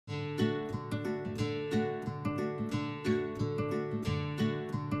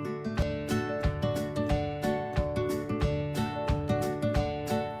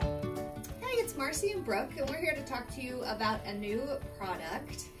Darcy and Brooke, and we're here to talk to you about a new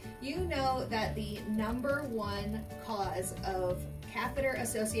product. You know that the #1 cause of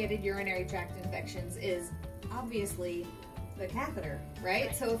catheter-associated urinary tract infections is obviously the catheter,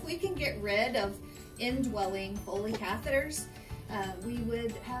 right? So if we can get rid of indwelling Foley catheters, we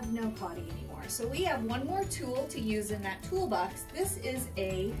would have no clotting anymore. So we have one more tool to use in that toolbox. This is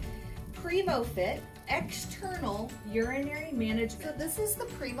a PrimoFit external urinary management. So this is the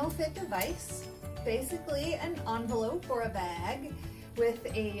PrimoFit device, basically an envelope or a bag with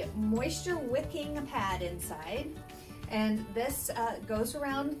a moisture wicking pad inside. And this goes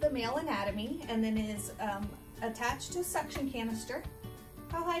around the male anatomy and then is attached to a suction canister.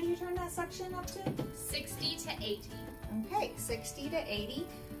 How high do you turn that suction up to? 60 to 80. Okay, 60 to 80.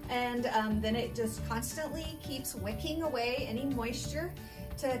 And then it just constantly keeps wicking away any moisture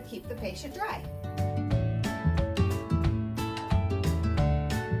to keep the patient dry.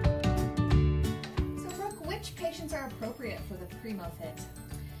 So Brooke, which patients are appropriate for the PrimoFit?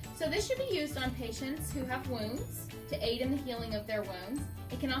 So this should be used on patients who have wounds to aid in the healing of their wounds.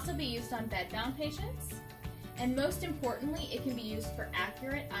 It can also be used on bedbound patients. And most importantly, it can be used for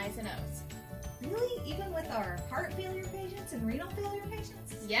accurate I's and O's. Really? Even with our heart failure patients and renal failure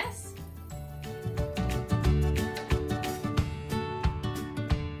patients? Yes.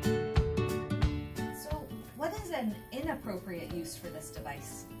 So what is an inappropriate use for this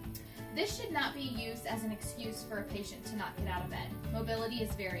device? This should not be used as an excuse for a patient to not get out of bed. Mobility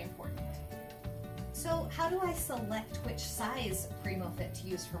is very important. So how do I select which size PrimoFit to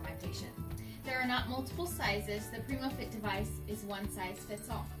use for my patient? There are not multiple sizes. The PrimoFit device is one size fits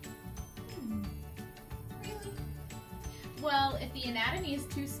all. Really? Well, if the anatomy is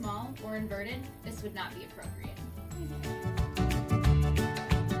too small or inverted, this would not be appropriate.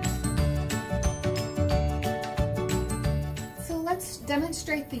 So let's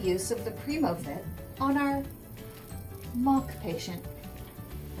demonstrate the use of the PrimoFit on our mock patient.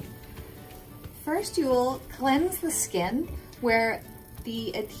 First, you will cleanse the skin where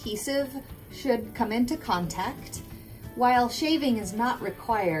the adhesive should come into contact. While shaving is not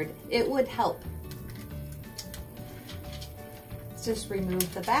required, it would help. Let's just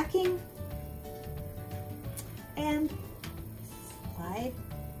remove the backing and slide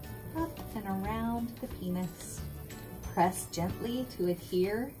up and around the penis. Press gently to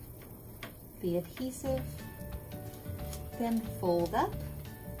adhere the adhesive, then fold up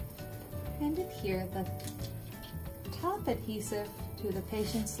and adhere the top adhesive to the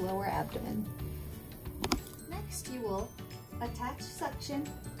patient's lower abdomen. Next, you will attach suction.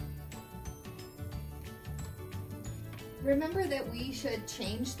 Remember that we should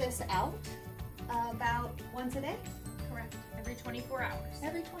change this out about once a day? Correct. Every 24 hours.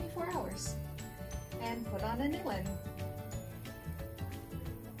 Every 24 hours. And put on a new one.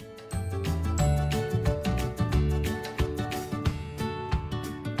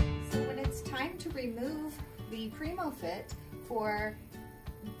 So when it's time to remove the PrimoFit for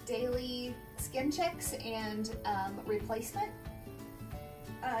daily skin checks and replacement,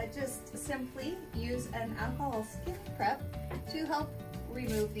 just simply use an alcohol skin prep to help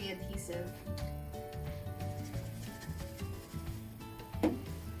remove the adhesive